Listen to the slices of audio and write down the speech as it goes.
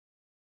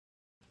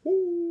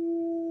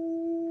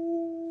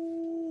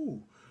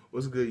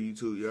What's good,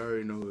 YouTube? You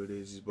already know who it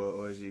is. It's about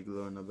RG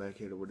Glow in the back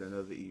here with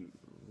another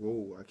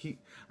roll. I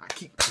keep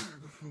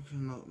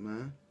fucking up,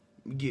 man.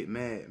 You get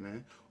mad,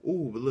 man.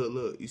 Ooh, but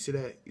look. You see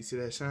that? You see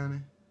that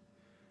shining?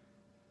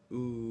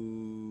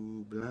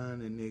 Ooh,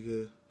 blinding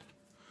nigga.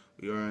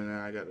 You already know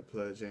I got the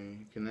plug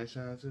in. Can that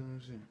shine too?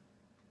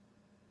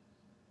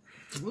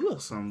 A little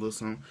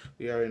something.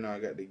 You already know I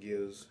got the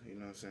gills. You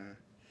know what I'm saying?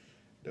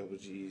 Double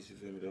G's. You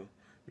feel me though?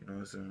 You know what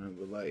I'm saying?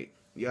 But like,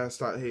 y'all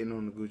stop hating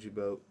on the Gucci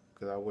belt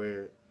because I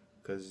wear it.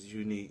 Cause it's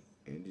unique,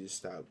 and just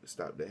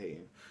stop the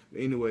hating.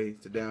 But anyway,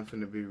 today I'm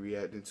finna be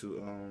reacting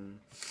to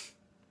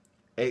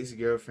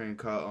ex-girlfriend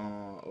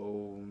called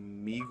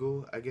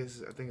Omegle. I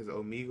think it's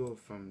Omegle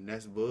from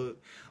Nest Bug.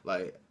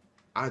 Like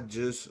I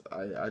just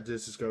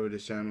discovered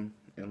this channel,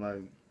 and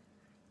like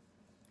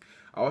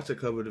I watched a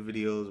couple of the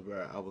videos,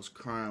 bro. I was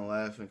crying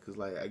laughing because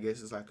like I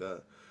guess it's like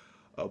a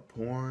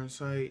porn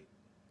site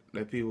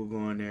that people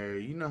go in there.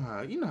 You know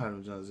how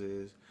them junks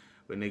is.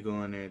 When they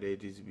go in there, they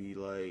just be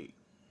like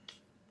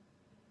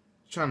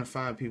trying to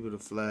find people to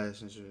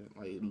flash and shit,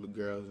 like little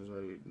girls and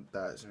like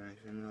thoughts and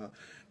everything, you know.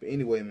 But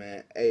anyway,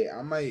 man, hey,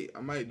 I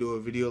might do a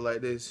video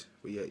like this,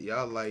 but yeah,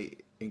 y'all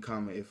like and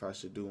comment if I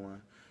should do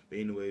one. But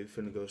anyway, we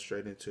finna go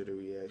straight into the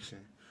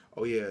reaction.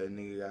 Oh yeah,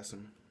 nigga got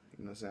some,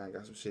 you know what I'm saying? I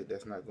got some shit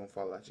that's not gonna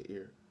fall out your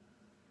ear.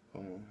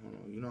 Hold on.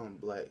 You know I'm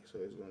black, so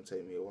it's gonna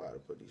take me a while to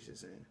put these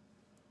shits in.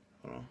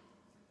 Hold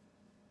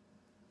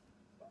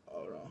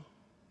on.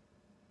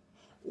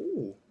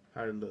 Ooh,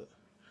 how'd it look?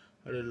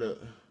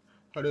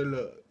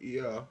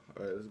 Yeah.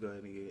 Alright, let's go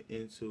ahead and get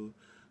into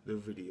the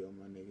video,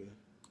 my nigga.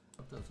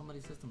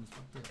 Somebody's system is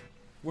fucked up.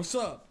 What's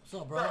up? What's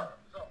up, bro?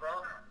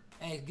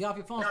 Hey, get off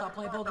your phone, stop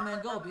playing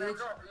Pokemon Go, bitch.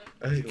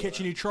 You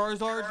catch any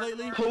Charizards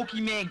lately?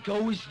 Pokemon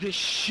Go is the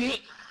shit,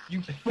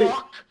 you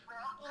fuck!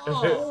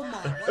 Oh my,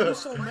 why you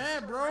so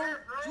mad, bro?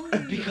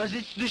 Jeez. Because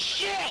it's the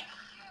shit!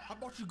 How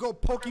about you go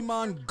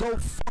Pokemon Go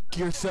fuck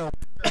yourself?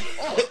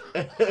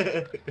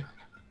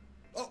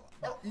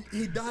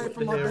 He died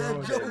from my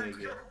bad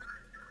joke.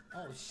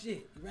 Oh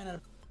shit, you ran out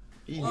of...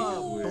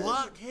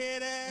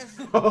 Blockhead ass.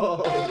 You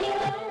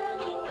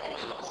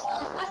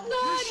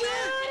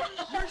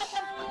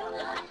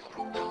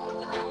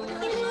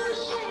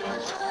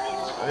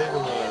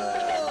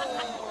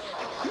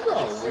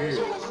all weird.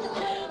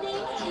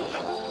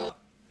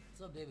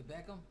 What's up, David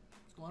Beckham?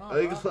 What's going on,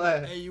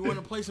 bro? Hey, you want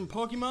to play some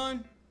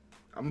Pokemon?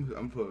 I'm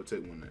gonna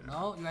take one there.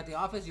 No, you're at the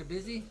office, you're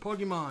busy?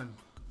 Pokemon.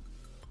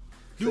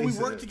 Dude, we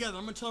work together.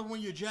 I'm gonna tell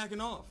everyone you're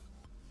jacking off.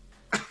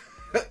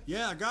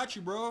 Yeah, I got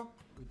you, bro.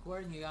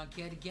 Recording you on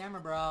caddy camera,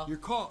 bro. You're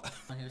caught.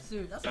 On here,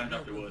 serious. That's a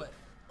real good, but...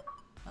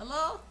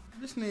 Hello?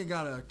 This nigga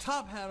got a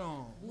top hat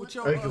on. What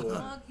your you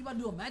about to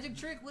do a magic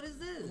trick? What is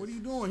this? What are you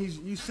doing?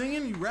 You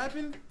singing? You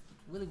rapping?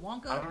 Willy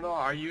Wonka? I don't know.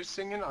 Are you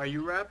singing? Are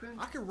you rapping?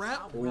 I can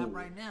rap. I'll rap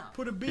right now.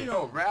 Put a beat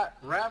Yo, on.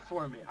 rap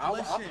for me. I'll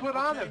put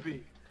on a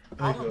beat.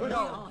 I'll put a beat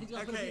on. He's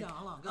gonna put a beat on.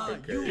 Hold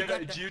on,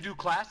 go. Do you do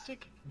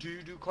classic? Do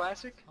you do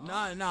classic?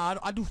 Nah.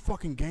 I do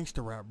fucking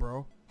gangster rap,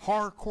 bro.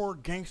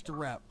 Hardcore gangster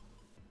rap.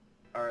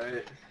 All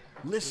right.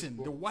 Listen,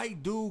 the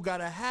white dude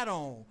got a hat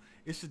on.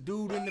 It's a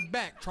dude in the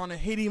back trying to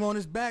hit him on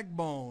his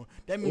backbone.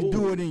 That means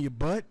do it in your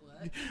butt.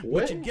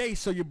 What? But you're gay,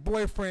 so your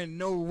boyfriend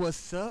know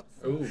what's up.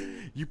 Ooh.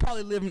 You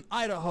probably live in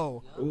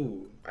Idaho.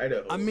 Ooh,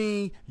 Idaho. I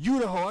mean,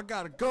 Idaho, I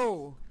gotta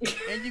go.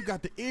 And you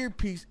got the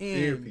earpiece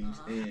in.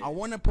 I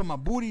wanna put my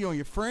booty on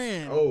your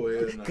friend. Oh,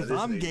 yeah. Cause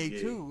I'm gay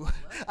too.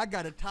 I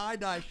got a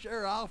tie-dye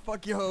shirt. I'll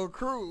fuck your whole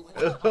crew.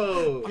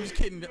 Oh. I'm just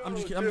kidding. I'm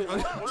just kidding.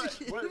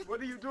 What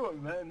are you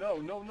doing, man? No.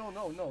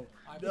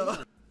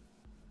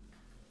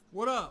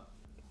 What up?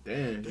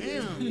 Damn.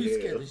 You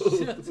scared the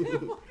shit out of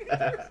him.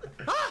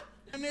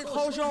 And nigga,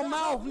 close your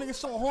mouth. Nigga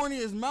so horny,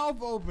 his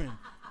mouth open.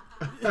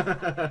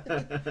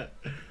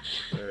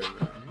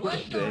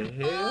 What the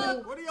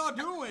hell? What are y'all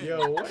doing?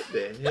 Yo, what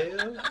the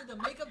hell? The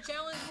makeup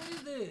challenge? What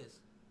is this?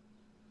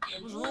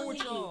 What's wrong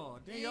with y'all?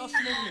 Damn, y'all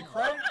smoking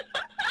crack?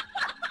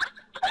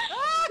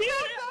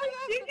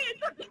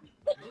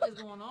 What is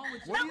going on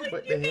with you?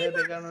 What the hell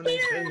they got on their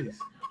face?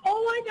 Oh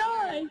my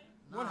god!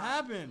 What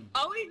happened?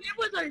 All we did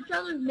was our each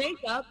other's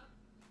makeup.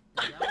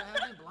 Is that what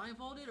happened?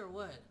 Blindfolded or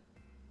what?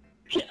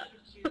 That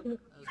was cool,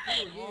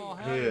 Oh,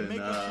 hell,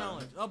 makeup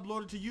challenge.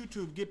 Upload it to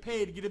YouTube. Get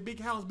paid to get a big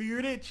house. Be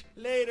rich.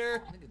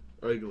 Later.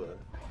 Regular.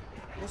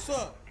 What's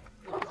up?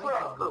 Hi.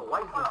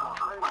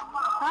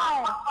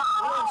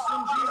 What up,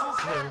 Slim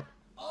Jesus?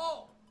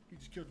 Oh! He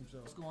just killed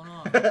himself. What's going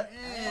on?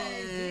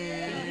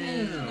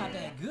 Hey, you got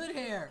that good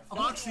hair.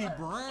 Foxy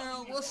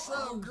Brown, what's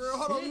up, girl?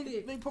 Hold on,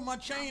 let me put my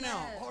chain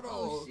out. Hold on.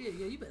 Oh shit,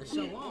 yeah, you better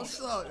show off.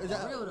 What's up? Is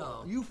that real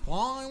though? You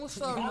fine? What's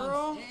up,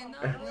 girl?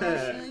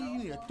 You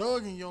need a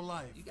thug in your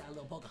life. You got a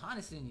little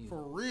Pocahontas in you.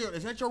 For real?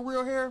 Is that your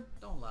real hair?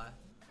 Don't lie.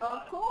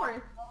 Of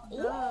course.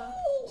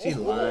 She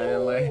lying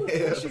like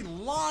hell. She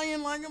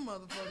lying like a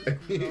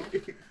motherfucker. You know?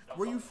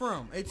 Where you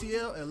from?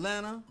 ATL,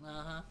 Atlanta,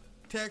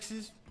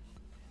 Texas.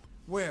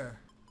 Where?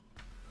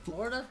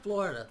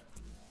 Florida.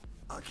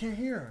 I can't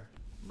hear her.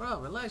 Bro,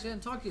 relax, you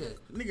didn't talk yet.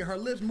 Nigga, her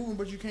lips moving,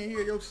 but you can't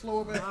hear. Yo,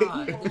 slow up.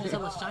 Nah, it was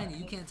hella shiny,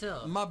 you can't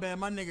tell. My bad,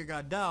 my nigga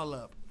got dial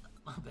up.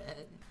 My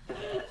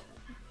bad.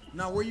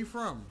 Now, where you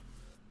from?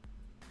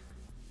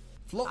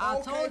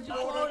 I told you,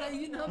 Florida,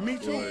 you know. Me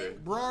too.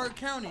 Broward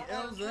County,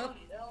 LZEP.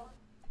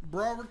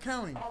 Broward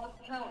County.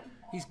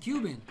 He's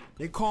Cuban.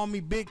 They call me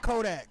Big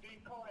Kodak.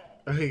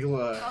 Like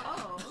what?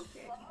 Oh,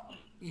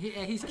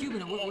 okay. He's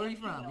Cuban. Where are you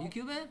from? Are you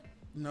Cuban?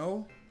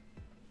 No.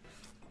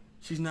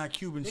 She's not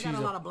Cuban. They She's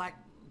got a lot of black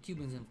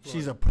Cubans in Florida.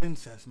 she's a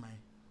princess, man.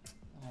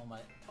 Oh my.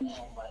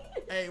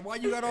 Hey, why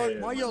you got all?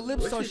 Why your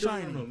lips so What you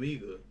doing shiny? on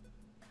Omegle?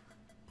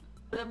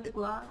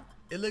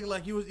 It looked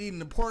like you was eating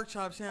the pork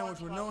chop sandwich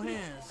with no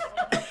hands.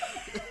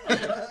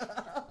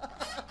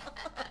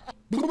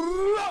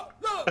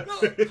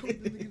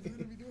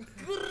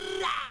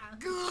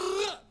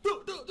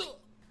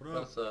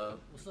 What's up?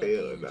 What's up, Hell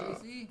King nah.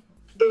 JC?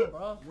 What's up,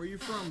 bro? Where you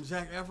from,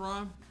 Zac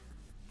Efron?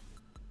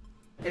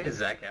 Hey,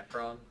 Zac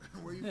Efron.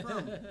 Where you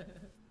from?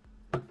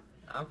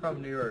 I'm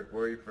from New York.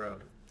 Where are you from?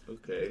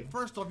 Okay.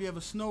 First off, you have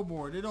a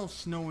snowboard. It don't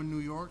snow in New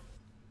York.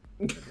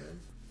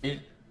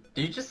 Did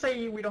you just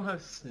say we don't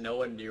have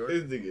snow in New York?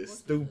 This nigga is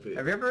stupid.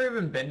 Have you ever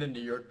even been to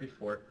New York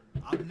before?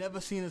 I've never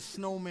seen a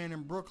snowman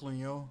in Brooklyn,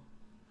 yo.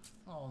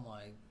 Oh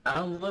my. I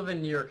don't live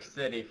in New York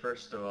City,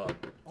 first of all.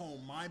 Oh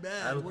my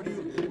bad. Where do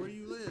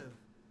you live?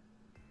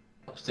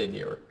 Upstate New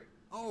York.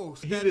 Oh,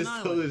 He Staten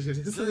just told Island. you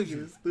this Jersey.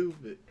 nigga is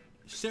stupid.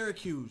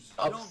 Syracuse.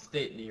 You don't-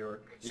 Upstate New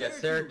York. Yeah,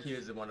 Syracuse.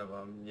 Syracuse is one of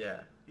them. Yeah.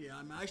 Yeah,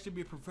 I used to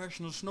be a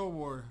professional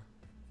snowboarder.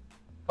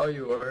 Oh,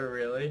 you were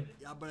really?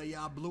 Yeah, but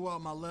I blew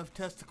out my left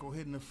testicle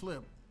hitting the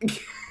flip.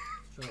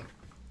 True.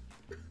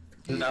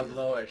 Not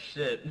blow a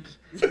shit.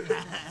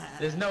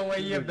 There's no way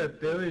you have the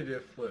ability to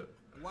flip.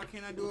 Why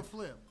can't I do a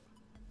flip?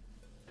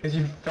 Cause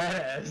you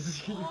fat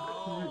ass.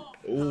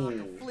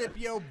 Ooh. Flip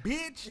yo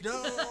bitch,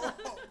 though.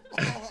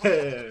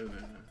 Man.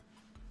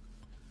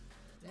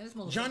 Damn, this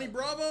motherfucker- Johnny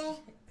Bravo?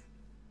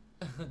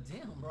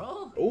 Damn,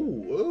 bro. Ooh,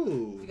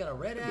 ooh. You got a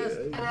red ass,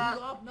 Yeah,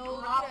 blue off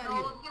nose.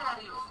 Get out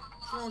of here.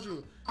 What's wrong with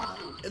you?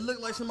 It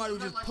looked like somebody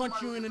would just punch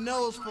you in the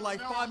nose for like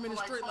 5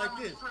 minutes straight like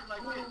this.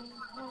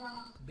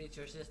 Bitch,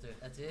 your sister.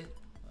 That's it.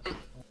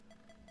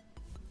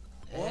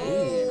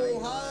 Oh,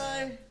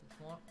 hi.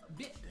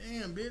 Bitch.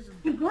 Damn, bitch.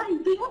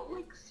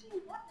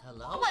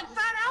 Hello. I'm like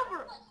Fat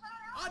Albert.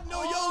 I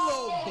know your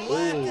little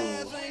black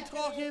ass ain't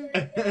talking.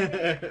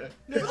 Nigga,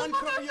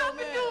 uncover your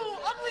man.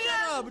 Ugly Shut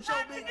ass. up, but your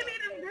fat big... nigga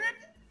eating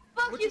bitch.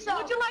 Fuck What yourself.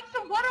 Would you like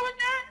some butter with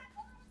that?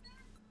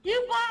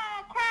 You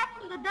buy crap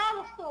from the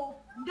dollar store.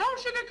 Don't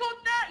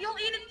sugarcoat that. You'll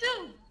eat it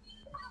too.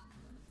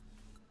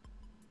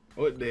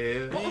 What the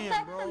hell? Damn,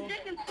 Take bro. some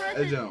dick in That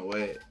prison. junk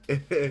wet.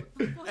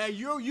 Hey,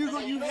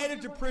 you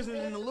headed to prison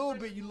in a little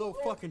bit, you little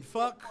fucking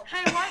fuck.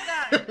 Hey, white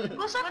guy.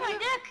 Go suck my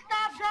dick.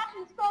 Stop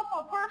dropping soap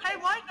on purpose. Hey,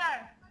 white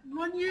guy.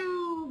 When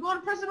you go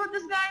to prison with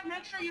this guy,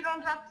 make sure you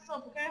don't drop the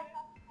soap, okay?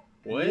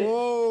 What?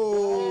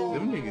 Whoa.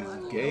 Them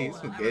niggas is gay.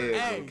 Some gay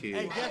ass Hey, little kids.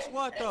 hey, guess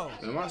what though?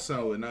 Man, my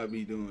son would not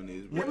be doing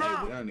this, bro.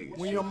 Y'all niggas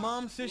When your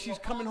mom says she's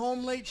coming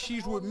home late,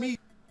 she's with me. shit.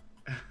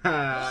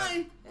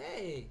 Hi.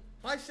 Hey.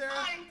 Hi, Sarah.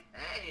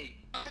 Hey.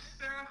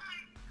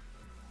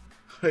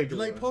 Like, You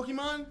like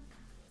Pokemon?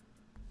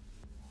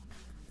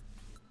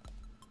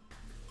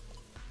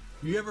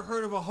 You ever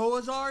heard of a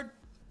Hoazard?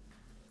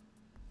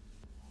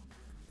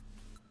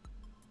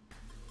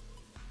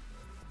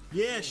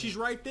 Yeah, she's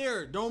right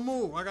there. Don't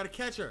move. I gotta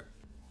catch her.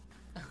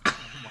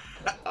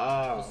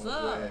 oh, What's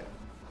up?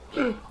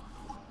 man.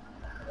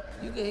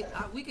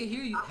 We can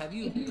hear you. Have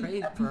you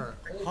prayed for her?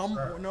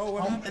 No,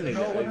 what That happened?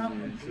 nigga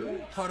ignorant,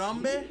 too.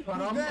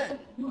 Harambe?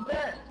 Who's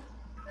that?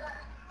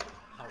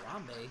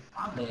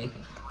 Harambe.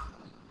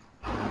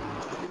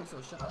 I'm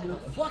so shocked.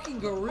 Fucking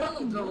gorilla,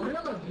 dude.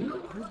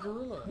 Who's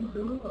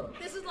gorilla?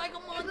 This is like a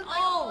month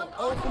old.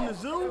 Oh, from the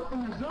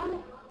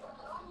zoo?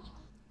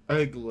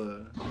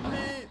 Ugly.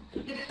 Man,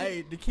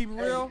 hey, to keep it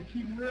real,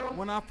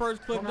 when I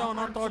first clicked on,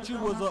 I thought you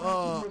was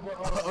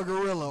a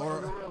gorilla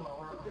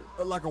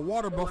or like a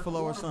water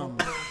buffalo or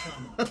something.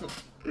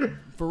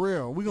 For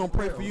real, we gonna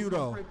pray for you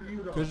though,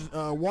 cause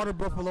water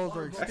buffaloes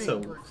are That's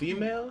extinct. a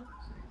female?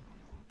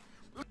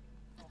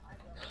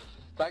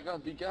 That gonna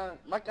be gone.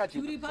 I got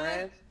you Cutie for pie?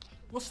 friends.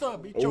 What's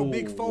up, bitch? Your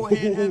big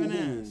forehead having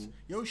ass.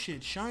 Your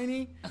shit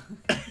shiny.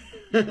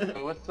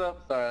 What's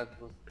up? Sorry.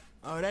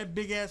 That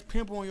big ass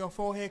pimple on your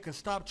forehead could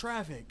stop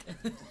traffic.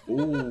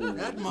 Ooh.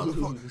 That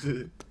motherfucker.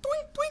 Twink,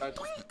 twink,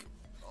 twink.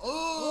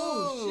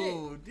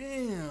 Oh,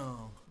 damn.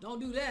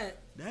 Don't do that.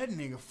 That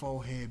nigga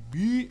forehead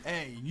beat.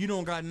 Hey, you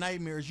don't got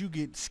nightmares. You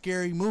get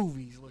scary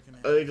movies looking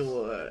at it.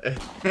 Ugly.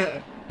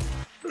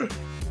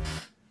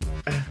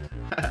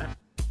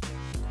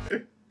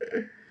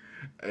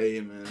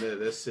 Hey man,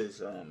 that's it,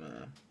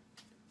 man.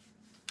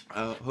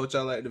 I hope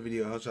y'all like the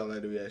video. Hope y'all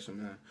like the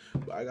reaction, man.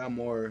 But I got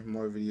more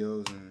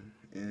videos and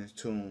in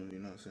tune. You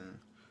know what I'm saying?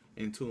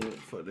 In tune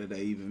for that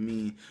even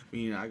mean.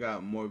 Meaning I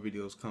got more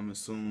videos coming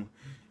soon.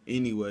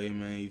 Anyway,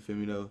 man, you feel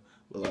me though?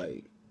 But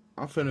like,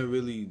 I'm finna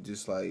really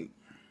just like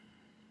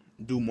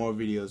do more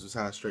videos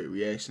besides straight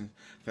reactions.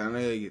 Cause I know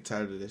I get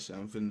tired of this shit.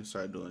 I'm finna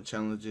start doing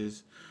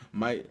challenges.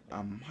 I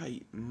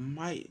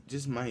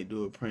might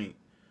do a prank,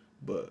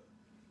 but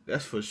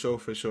That's for sure.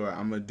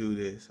 I'ma do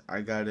this.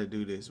 I gotta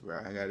do this, bro.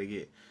 I gotta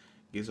get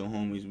some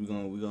homies. We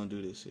gonna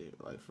do this shit.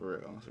 Like for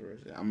real. On some real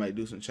shit. I might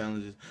do some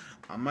challenges.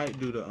 I might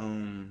do the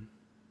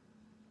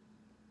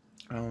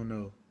I don't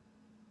know.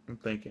 I'm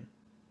thinking.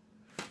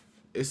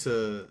 It's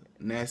a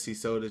nasty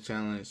soda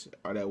challenge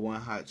or that one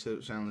hot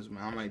chip challenge,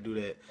 man. I might do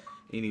that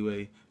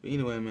anyway. But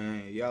anyway,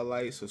 man, y'all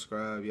like,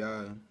 subscribe,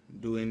 y'all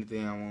do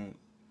anything I want,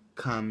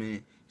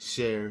 comment,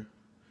 share.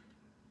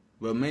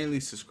 But mainly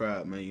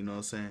subscribe, man, you know what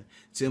I'm saying?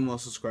 10 more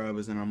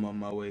subscribers and I'm on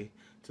my way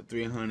to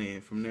 300,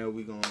 and from there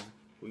we gonna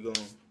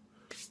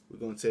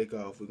take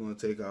off. We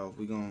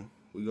gonna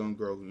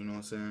grow, you know what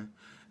I'm saying?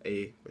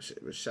 Hey,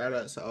 but shout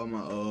out to all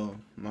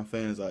my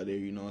fans out there,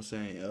 you know what I'm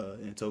saying?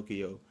 In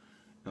Tokyo.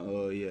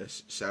 Yeah,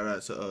 shout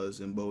out to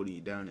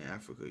Zimbabwe down in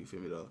Africa, you feel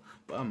me though?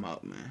 But I'm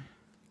out, man.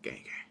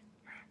 Gang.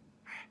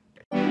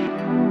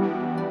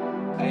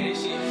 Hey,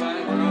 she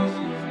fine, bro.